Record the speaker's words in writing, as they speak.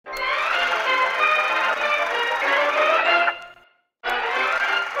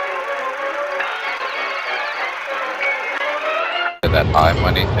that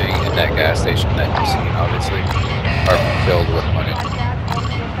I-money thing and that gas station that you've seen, obviously, are filled with money.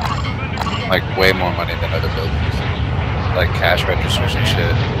 Like, way more money than other buildings. Like, cash registers and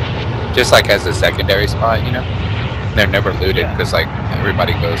shit. Just, like, as a secondary spot, you know? They're never looted, because, like,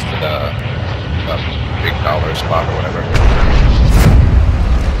 everybody goes to the big dollar spot or whatever.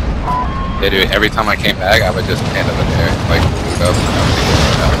 They do it every time I came back, I would just hand it there, like, move up, and I would get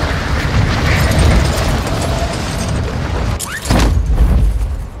it out.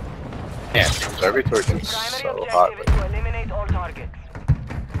 Man, observatory is so hot.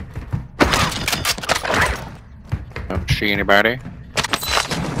 Don't see anybody.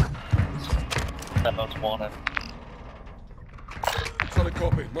 That most wanted. Solid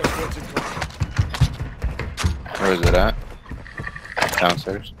copy. Most wanted copy. Where is it at?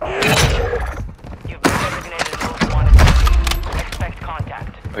 Downstairs. You've been designated most wanted. Expect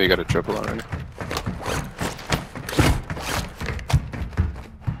contact. Oh, you got a triple already?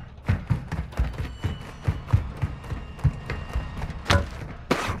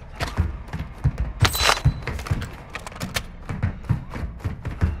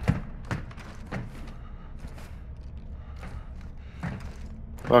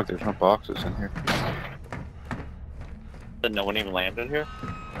 Fuck, there's no boxes in here. Did no one even landed here?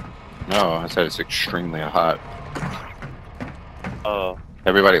 No, I said it's extremely hot. Oh,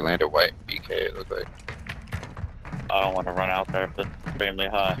 Everybody landed white BK, it looked like. I don't want to run out there if it's extremely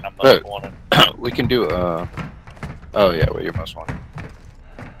hot and I'm Look. most wanted. We can do, oh yeah, well, you're most wanted.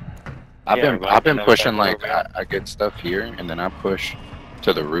 I've Yeah, been know pushing, that like, I get stuff here, and then I push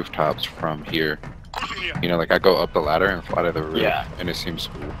to the rooftops from here. You know, like, I go up the ladder and fly to the roof, Yeah. and it seems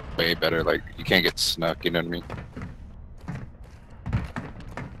way better. Like, you can't get snuck, you know what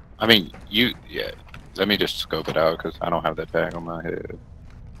I mean? Yeah. Let me just scope it out, because I don't have that tag on my head.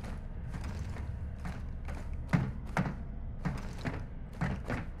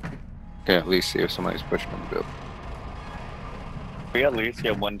 Okay, at least see if somebody's pushing on the building. We at least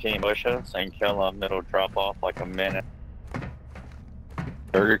get one team bushes and kill them. It'll drop off like a minute.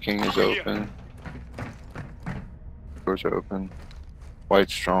 Burger King is open. Doors are open.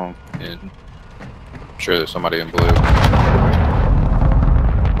 White's strong, and I'm sure there's somebody in blue.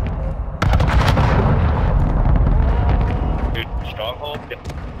 Dude, stronghold.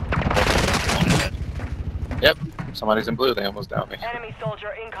 Yep, somebody's in blue. They almost downed me. Enemy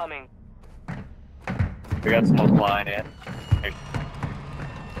soldier incoming. We got someone flying in.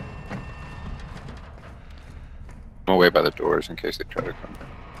 I'm away by the doors in case they try to come.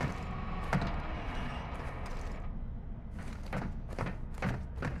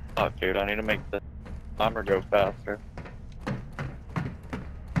 Oh, dude, I need to make the bomber go faster.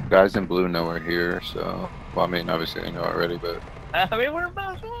 Guys in blue know we're here, so well, I mean, obviously they know already, but I mean, we're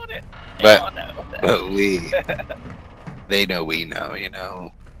most wanted. But- They all know that. they know we know, you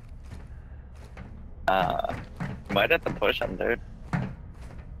know. Might have to push them, dude.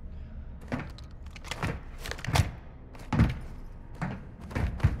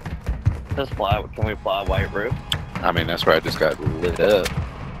 Just fly. Can we fly white roof? I mean, that's where I just got lit up.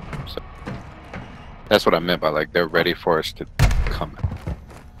 So that's what I meant by, like, they're ready for us to come.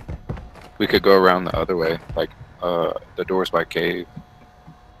 We could go around the other way, like the doors by cave.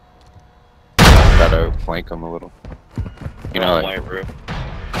 Gotta flank them a little. You know, like, white roof.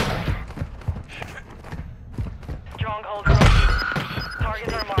 Stronghold approaching.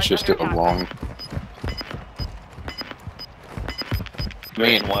 Targets are marked. it's just a under attack. long. I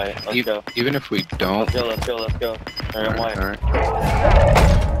mean, white. Let's go. even if we don't. Let's go. Let's go. Let's go. All right, white.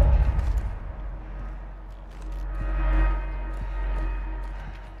 Alright.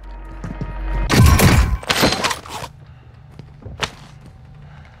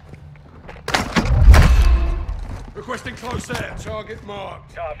 Requesting close air. Target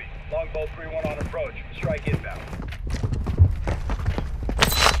marked. Copy. Longbow 3-1 on approach. Strike inbound.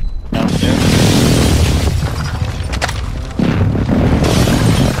 Downstairs.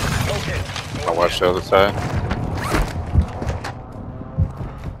 Okay. I'll watch the other side.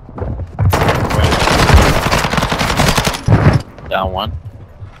 Down one.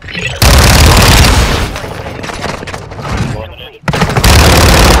 Eliminated.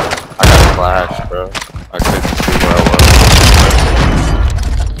 I got a flash, bro. I couldn't see where I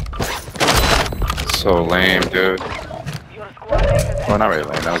was. So lame, dude. Your squad mate has Well, not really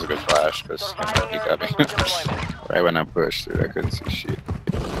lame. That was a good flash, because surviving he your got me. mission deployment. Right when I pushed, dude, I couldn't see shit.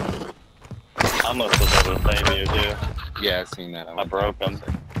 I must have done the same you do. Yeah, I seen that. I broke him.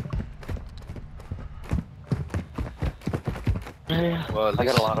 Well, at I got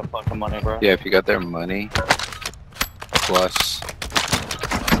least- a lot of fucking money, bro. Yeah, if you got their money, plus,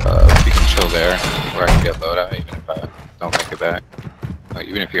 you can chill there, where I can get loadout, even if I don't make it back. Like,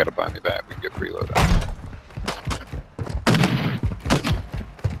 even if you gotta buy me back, we can get free loadout.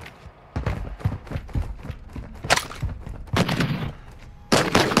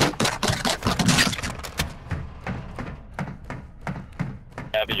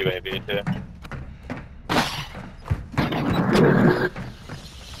 I have a UAV too.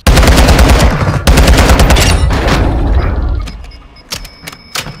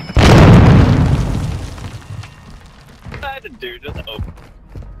 I had to do just open.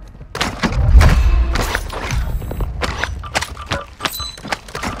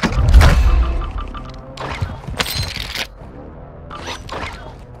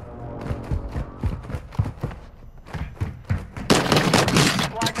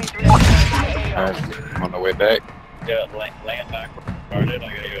 Squad mates relocating. Alright, I'm on the way back. Yeah, land back where we started. I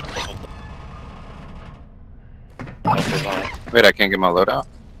gotta go. Wait, I can't get my loadout?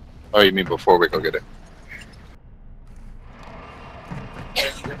 Oh, you mean before we go get it?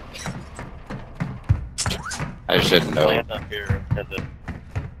 I just didn't know. Land up here because it.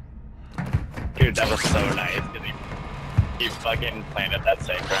 Dude, that was so nice because he fucking planted that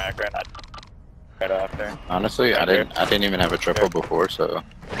same crack right after. Honestly, I didn't even have a triple before, so.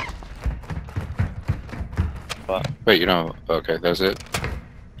 What? Wait, you know, okay, that's it?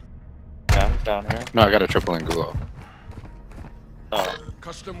 Yeah, I'm down here. No, I got a triple in Gulag. Oh,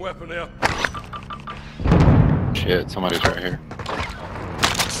 Custom weapon here. Shit, somebody's right here.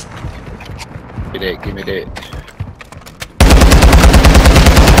 Give me that.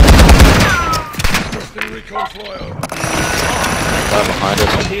 Custom recon flyover. Right behind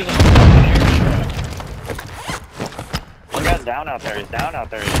us. he's one guy's down out there. He's down out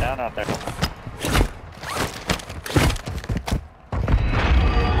there. He's down out there.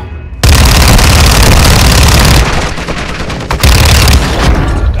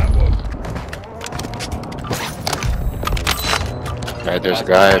 That one. Alright, there's a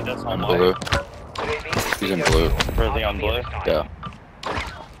guy in blue. He's in blue. Where's he on blue? Yeah.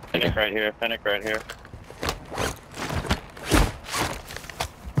 Fennec right here. Fennec right here.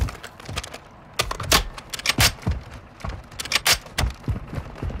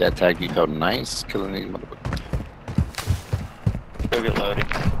 That tag you felt nice, killing these motherfuckers. Go get loading.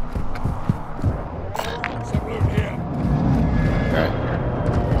 Some loot here. Alright.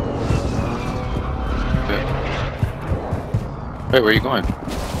 Wait, where are you going?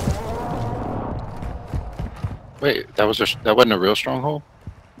 Wait, that wasn't a real stronghold?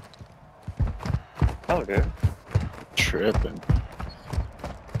 Oh, dude. Tripping.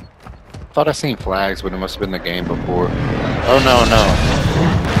 Thought I seen flags, but it must have been the game before. Oh no, no.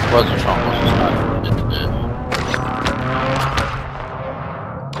 It wasn't stronghold.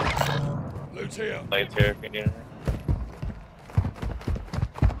 Loot here. Lights here if you need anything.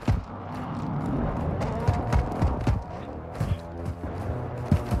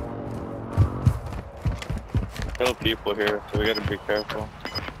 Still people here, so we gotta be careful.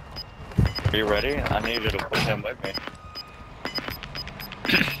 Are you ready? I need you to push him with me.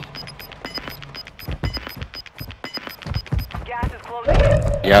 Gas is closing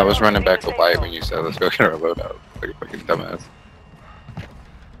in. Yeah, I was running back to white when you said let's go get our loadout. Like a fucking dumbass.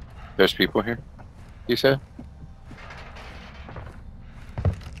 There's people here? You said?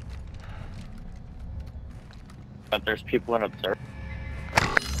 But there's people in observe.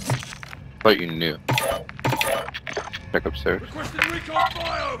 Thought you knew. Check upstairs. Requesting recon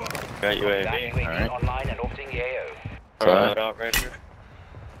flyover. Got UAV. Alright. Online and orbiting the AO. Throw Alright. it out right here.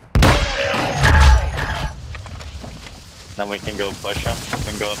 Then we can go push him. We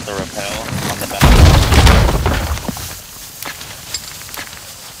can go up the rappel on the back.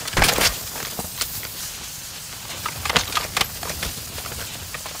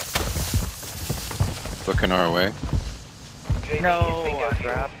 Looking our way. No, I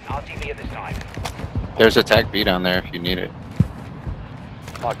grabbed. RTV at this time. There's a tag B down there if you need it.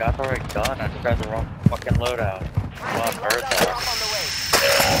 Fuck, that's already done. I just grabbed the wrong fucking loadout. Well, I'm hurt though. On the way.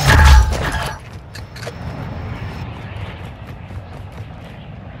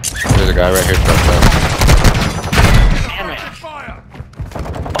 There's a guy right here trucked up. Damn it. Fire.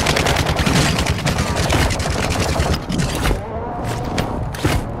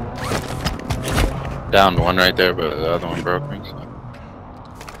 Downed one right there, but the other one broke me. So.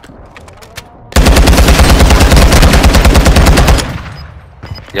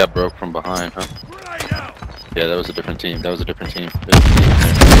 He got broke from behind, huh? Grenade out. Yeah, that was a different team. That was a different team.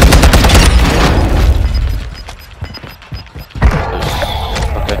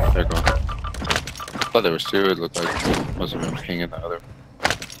 Okay, they're gone. I thought there was two. It looked like must have been King and the other.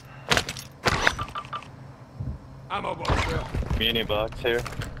 Ammo box here. Muni box here.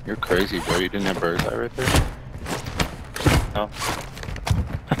 You're crazy, bro. You didn't have bird's eye right there? No.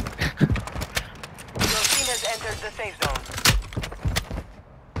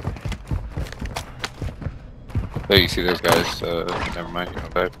 Oh, you see those guys? Never mind. You know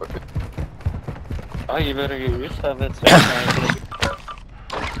that. Fuck it. Oh, you better get used to it.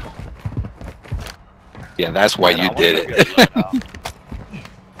 Yeah, that's why you did it.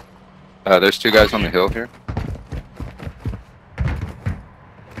 There's two guys on the hill here.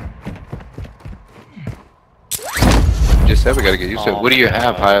 Just said we gotta get used to it. What do you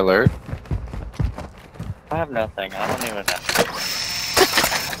have? High alert? I have nothing. I don't even know.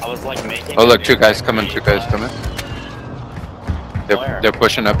 I was like making. Oh look, two guys coming. Two guys coming. Where? They're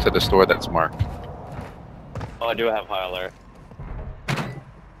pushing up to the store that's marked. Oh, I do have high alert.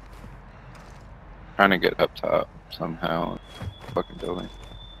 Trying to get up top somehow. Fucking building.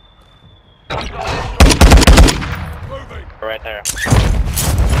 Moving. Right there.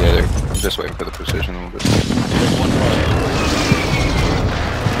 Yeah, I'm just waiting for the precision a little bit. There's one more.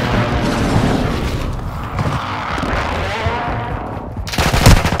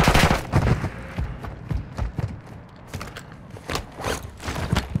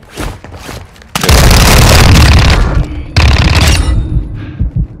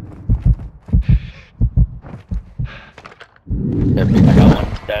 Yeah, I got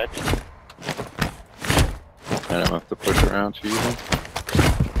one dead. I don't have to push around to you then.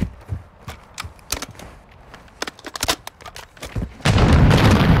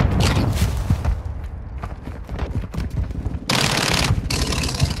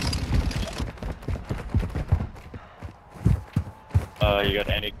 You got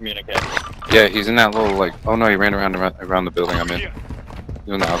any communication? Yeah, he's in that little like. Oh no, he ran around the building I'm in. Here.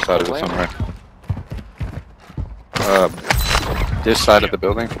 He's on the outside of it Where? somewhere. This side of the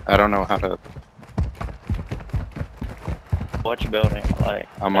building. I don't know how to. Which building? Like.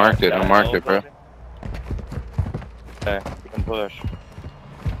 I marked it. I marked it, bro. Okay, you can push.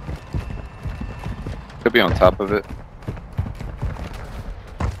 Could be on top of it.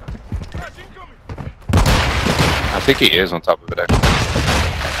 Gas incoming. I think he is on top of it actually.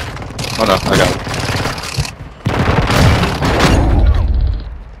 Oh no, I got it.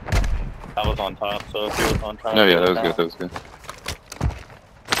 I was on top, so if he was on top. No, yeah, he that was down. good. That was good.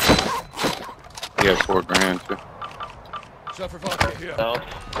 He had $4 grand too. Self-revive here. So,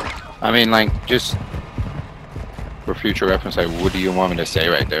 I mean, like, just for future reference, like, what do you want me to say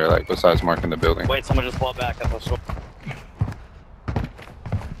right there? Like, besides marking the building? wait, someone just fought back at the store.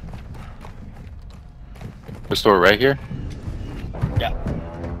 The store right here? Yeah.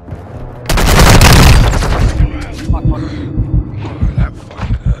 Oh, that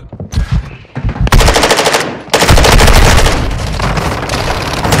fucking hurt.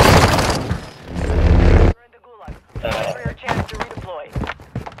 We're in the gulag. Uh, For your chance to redeploy.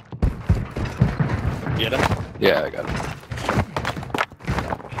 Get him? Yeah, I got it.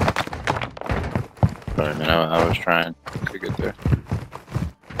 Sorry, man, I was trying to get there.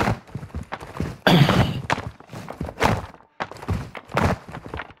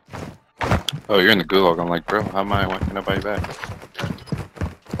 Oh, you're in the gulag. I'm like, bro, how am I? Why can't I buy you back?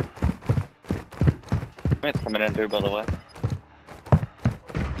 It's coming in too, by the way.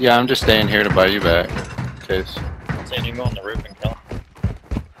 Yeah, I'm just staying here to buy you back. In case. So you can go on the roof and kill him.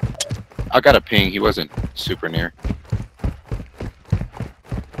 I got a ping. He wasn't super near.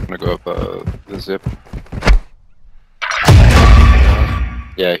 I'm gonna go up the zip.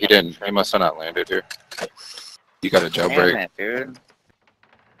 Yeah, he didn't. He must have not landed here. You got a jailbreak. Damn it, dude.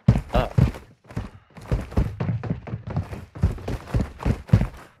 Oh.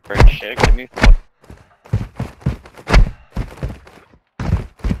 Great shit, give me fuck.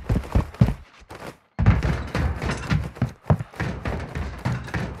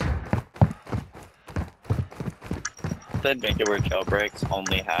 Said make it where jailbreaks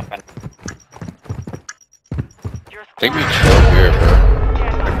only happen. Your I think we squad- chill here, bro.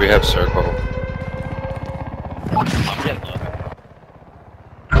 Like we have circle. I'm getting low.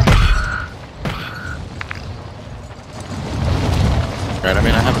 Right, I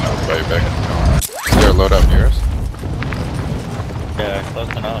mean, I have enough to buy you back. Is there a loadout near us? Yeah, close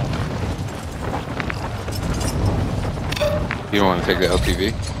enough. You don't want to take the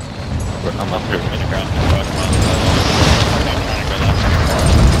LTV? But I'm up In here. the ground. I'm trying to go that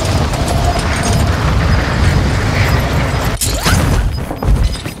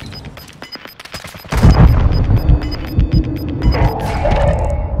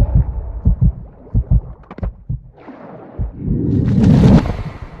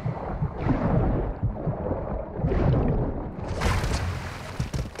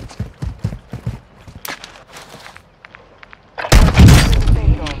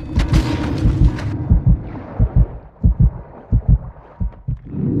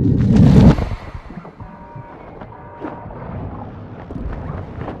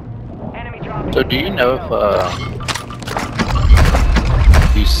Enemy dropping. So do you know if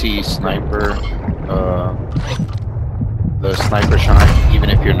you see sniper, the sniper shine, even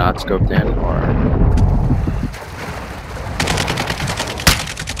if you're not scoped in, or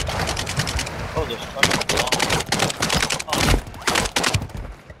Oh, there's fucking block.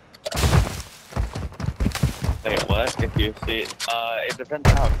 Wait, what? If you see it, it depends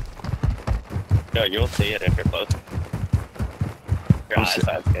how. No, you'll see it if you're close. Your I'm si-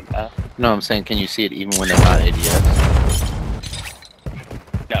 eyesight's good enough. no, I'm saying, can you see it even when they're not ADS?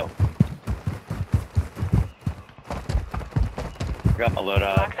 No. Got my load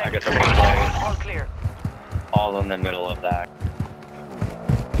up. I got the replay All clear. all in the middle of that.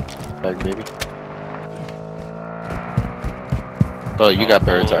 Bag baby. Oh, you got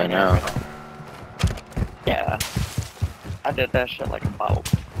bird's eye now. Yeah. I did that shit like a bottle.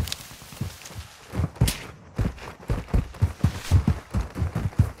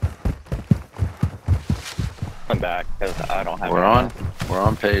 I'm back because I don't have. We're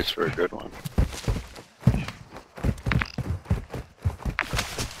on pace for a good one.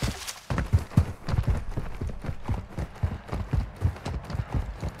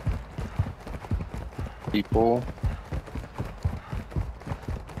 People.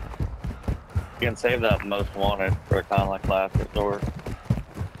 You can save that most wanted for kind of like last resort.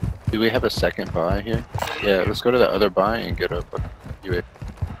 Do we have a second buy here? Yeah, let's go to the other buy and get a UAV.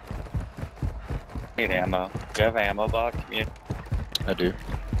 Need ammo. Do you have an ammo box? Yeah. I do.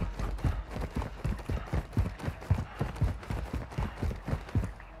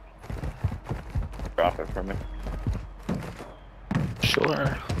 Drop it for me.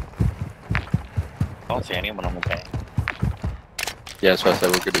 Sure. I don't see anyone on the tank. Yeah, that's why I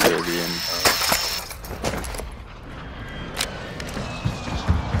said we're good to UAV and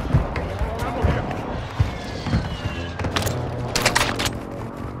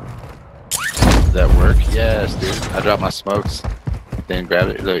Does that work? Yes, dude. I dropped my smokes. Then grab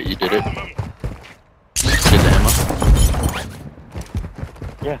it. Look, you did it. Get the ammo.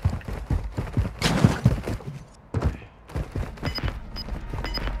 Yeah.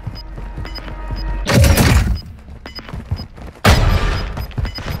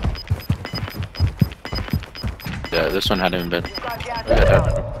 Yeah, this one hadn't even been. You've got gas Yeah,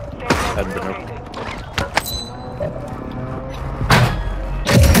 inbound. hadn't been open.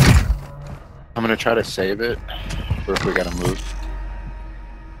 I'm gonna try to save it, or if we gotta move.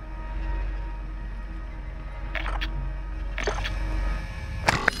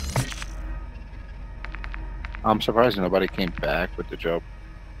 I'm surprised nobody came back with the job.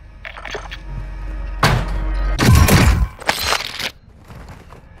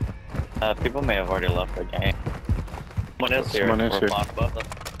 People may have already left the game. Someone is here. Someone is We're here. blocked above them.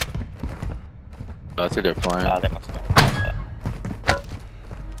 I think they're flying. They must have.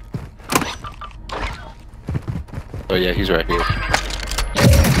 Oh yeah, he's right here.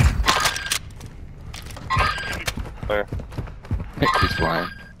 Where? He's flying.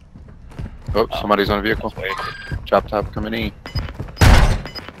 Oh, somebody's on a vehicle. Wait. Chop top coming in.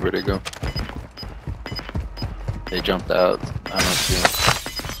 Where'd they go? They jumped out. I don't see them.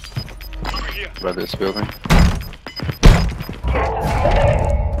 By this building.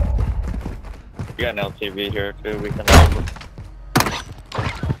 You got an LTV here too. We can hold them.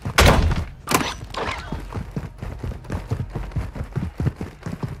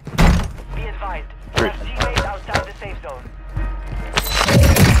 Be advised. You have teammates outside the safe zone.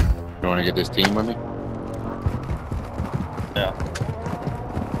 You wanna get this team with me? Yeah.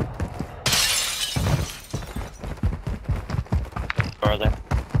 Where are they?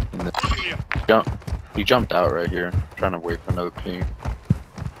 He jumped out right here. Trying to wait for another ping.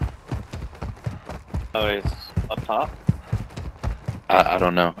 Oh, he's up top. I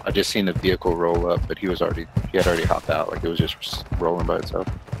don't know. I just seen the vehicle roll up, but he had already hopped out. Like it was just rolling by itself.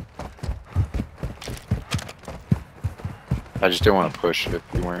 I just didn't want to push if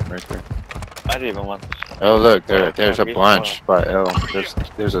you weren't right there. I didn't even want. Oh look, there's a bunch by L.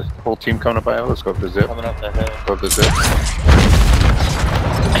 There's a whole team coming up by L. Let's go up the zip. Coming up the hill. Go up the zip.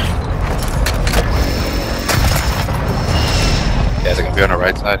 Yeah, they're gonna be on the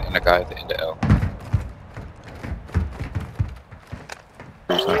right side and the guy at the end of L.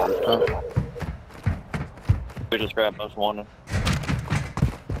 There's no rooftop. We just grabbed most wanted.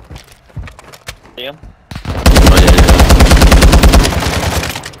 See him? Oh yeah,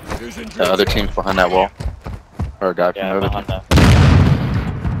 yeah. The other team's behind that wall. Or a guy from Yeah, the other behind team. that.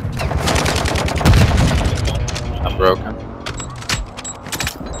 I'm broken.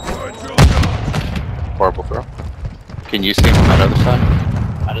 Horrible throw. Can you see him on that other side?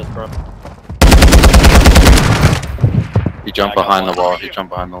 I just broke. He jumped I got behind the one. wall. He jumped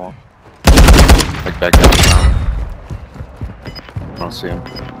behind the wall. Like back down. don't see him.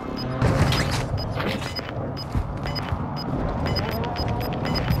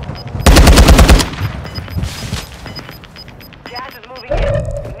 Gas is moving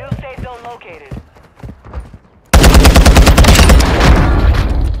in. New safe zone located.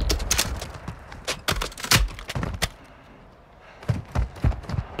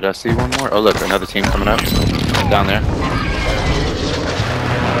 Did I see one more? Oh look, another team coming up. Down there.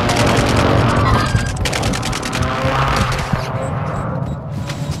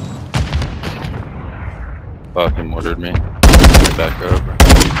 Fucking mortared me. Get back over.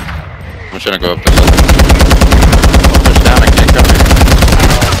 I'm just gonna go up this way. I'll push down, I can't come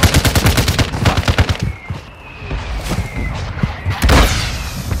here.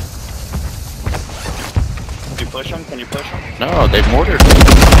 Can you push him? Can you push him? No, they've mortared me.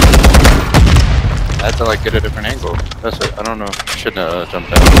 I had to like get a different angle. That's it. I don't know. I shouldn't have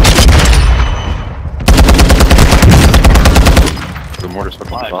jumped out. The mortar's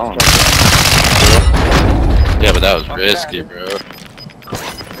fucking Why? following me. Yeah, but that was risky, bro.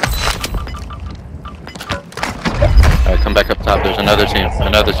 Alright, come back up top. There's another team.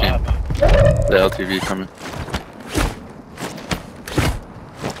 Another team. The LTV coming.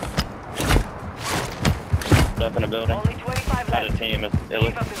 Up in a building. Only 25 Not a left. team. It's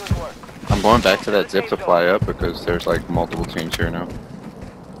Keep up the good work. I'm going back to that zip to fly up because there's like multiple teams here now.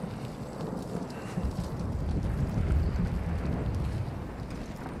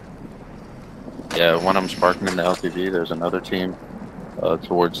 Yeah, one of them's parking in the LTV. There's another team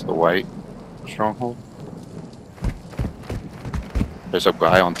towards the white stronghold. There's a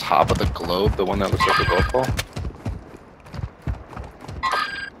guy on top of the globe, the one that looks like a golf ball.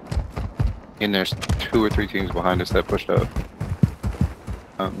 And there's 2 or 3 teams behind us that pushed up.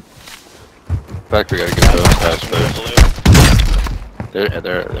 In fact, we gotta get those guys first. They're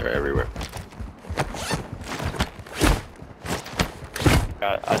everywhere.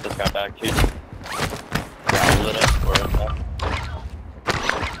 I just got back to you. Got lit up. We're in there.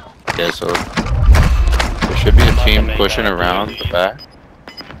 Yeah, so there should be a team pushing around the back.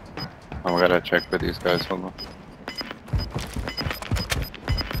 Oh, we gotta check for these guys. Hold on.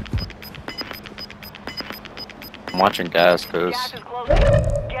 I'm watching gas because Gas is closing.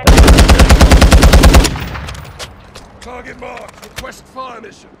 Get Target marked. Request fire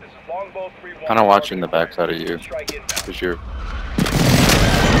mission. This is Longbow 3-1. kind of watching the backside of you Strike inbound. because you're.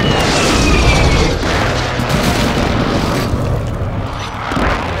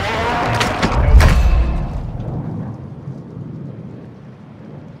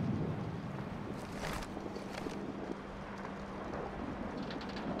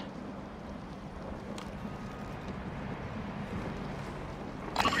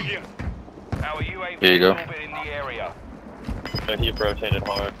 Our UAV Here you go. in the area. So he rotated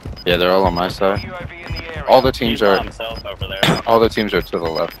hard. Yeah, they're all on my side. UAV in the area. All the He's teams by are. himself over there. All the teams are to the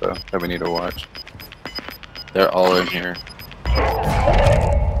left though that we need to watch. They're all in here.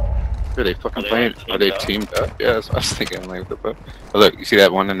 Are they fucking Are they, playing? like, Are they teamed teamed up? Yeah, that's what I was thinking. Like, what the fuck? Oh, look, you see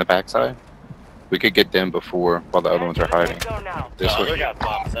that one in the backside? We could get them before while the other ones are hiding. This The other one. guy's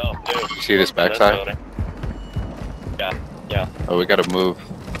by himself, too. You see this This backside? building. Yeah, yeah. Oh, we gotta move.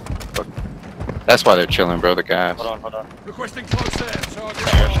 Fuck. That's why they're chilling, bro. The gas. Hold on. Requesting close air. Target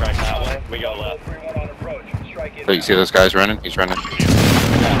Airstrike that way. We go Longbow left. 3-1 on approach. Strike Look, you inbound. see those guys running? He's running.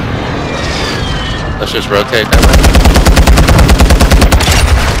 Let's just rotate that way.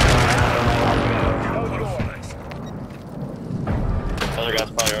 No choice. The other guy's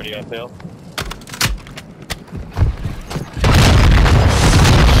probably already uphill.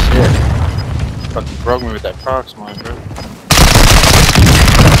 Shit. Fucking broke me with that prox mine, bro.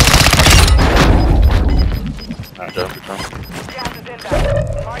 Alright, jump. Gas is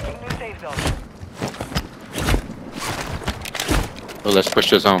inbound. Marking new safe zone. Oh, let's push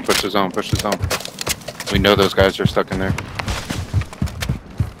the zone. We know those guys are stuck in there.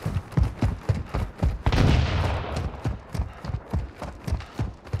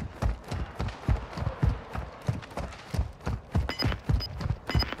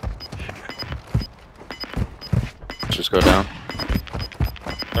 Just go down.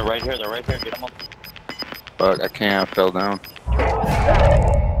 They're right here. Get them up. Fuck, I can't. I fell down.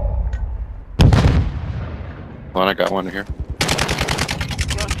 Hold on, I got one here.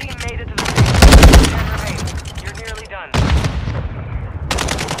 Your team made it to the safe zone. 10 remain. You're nearly done.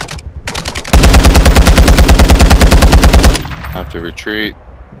 Have to retreat.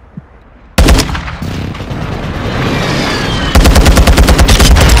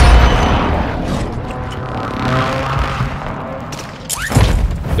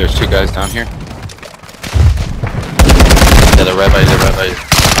 There's 2 guys down here. Yeah, they're right by you.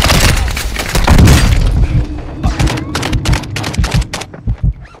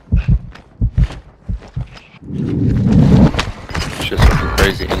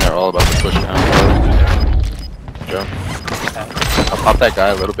 that guy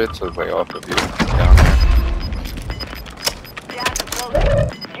a little bit so it's like off of you down there. Gas is closing.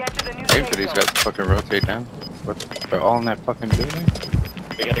 Get to the new Wait safe for these zone. guys to fucking rotate down. What? They're all in that fucking building?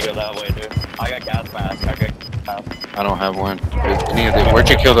 We gotta go that way, dude. I got gas mask. I got gas. I don't have one. Where'd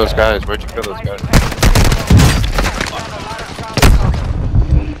you kill those guys? Where'd you kill those guys?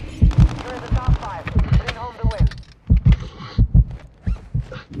 You're in the top 5. Bring home the win.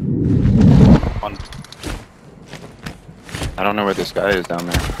 One. I don't know where this guy is down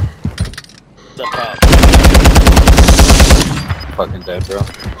there. The top. Fucking dead, bro.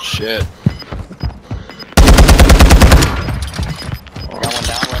 Shit. Got one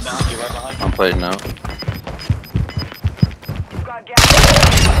down, right behind you, right behind you. I'm playing now. You've got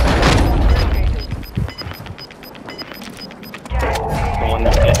gas. Gas. The one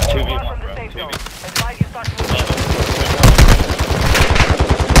that's it's 2v1, From the bro. safe 2v1. zone. Advise you start moving.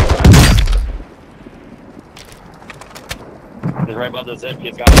 He's right above the zip.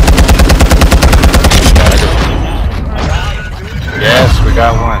 He's got it. Yes, we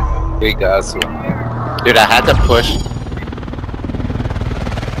got one. We got one. Dude, I had to push.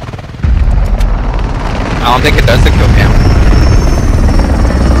 I don't think it does the kill cam.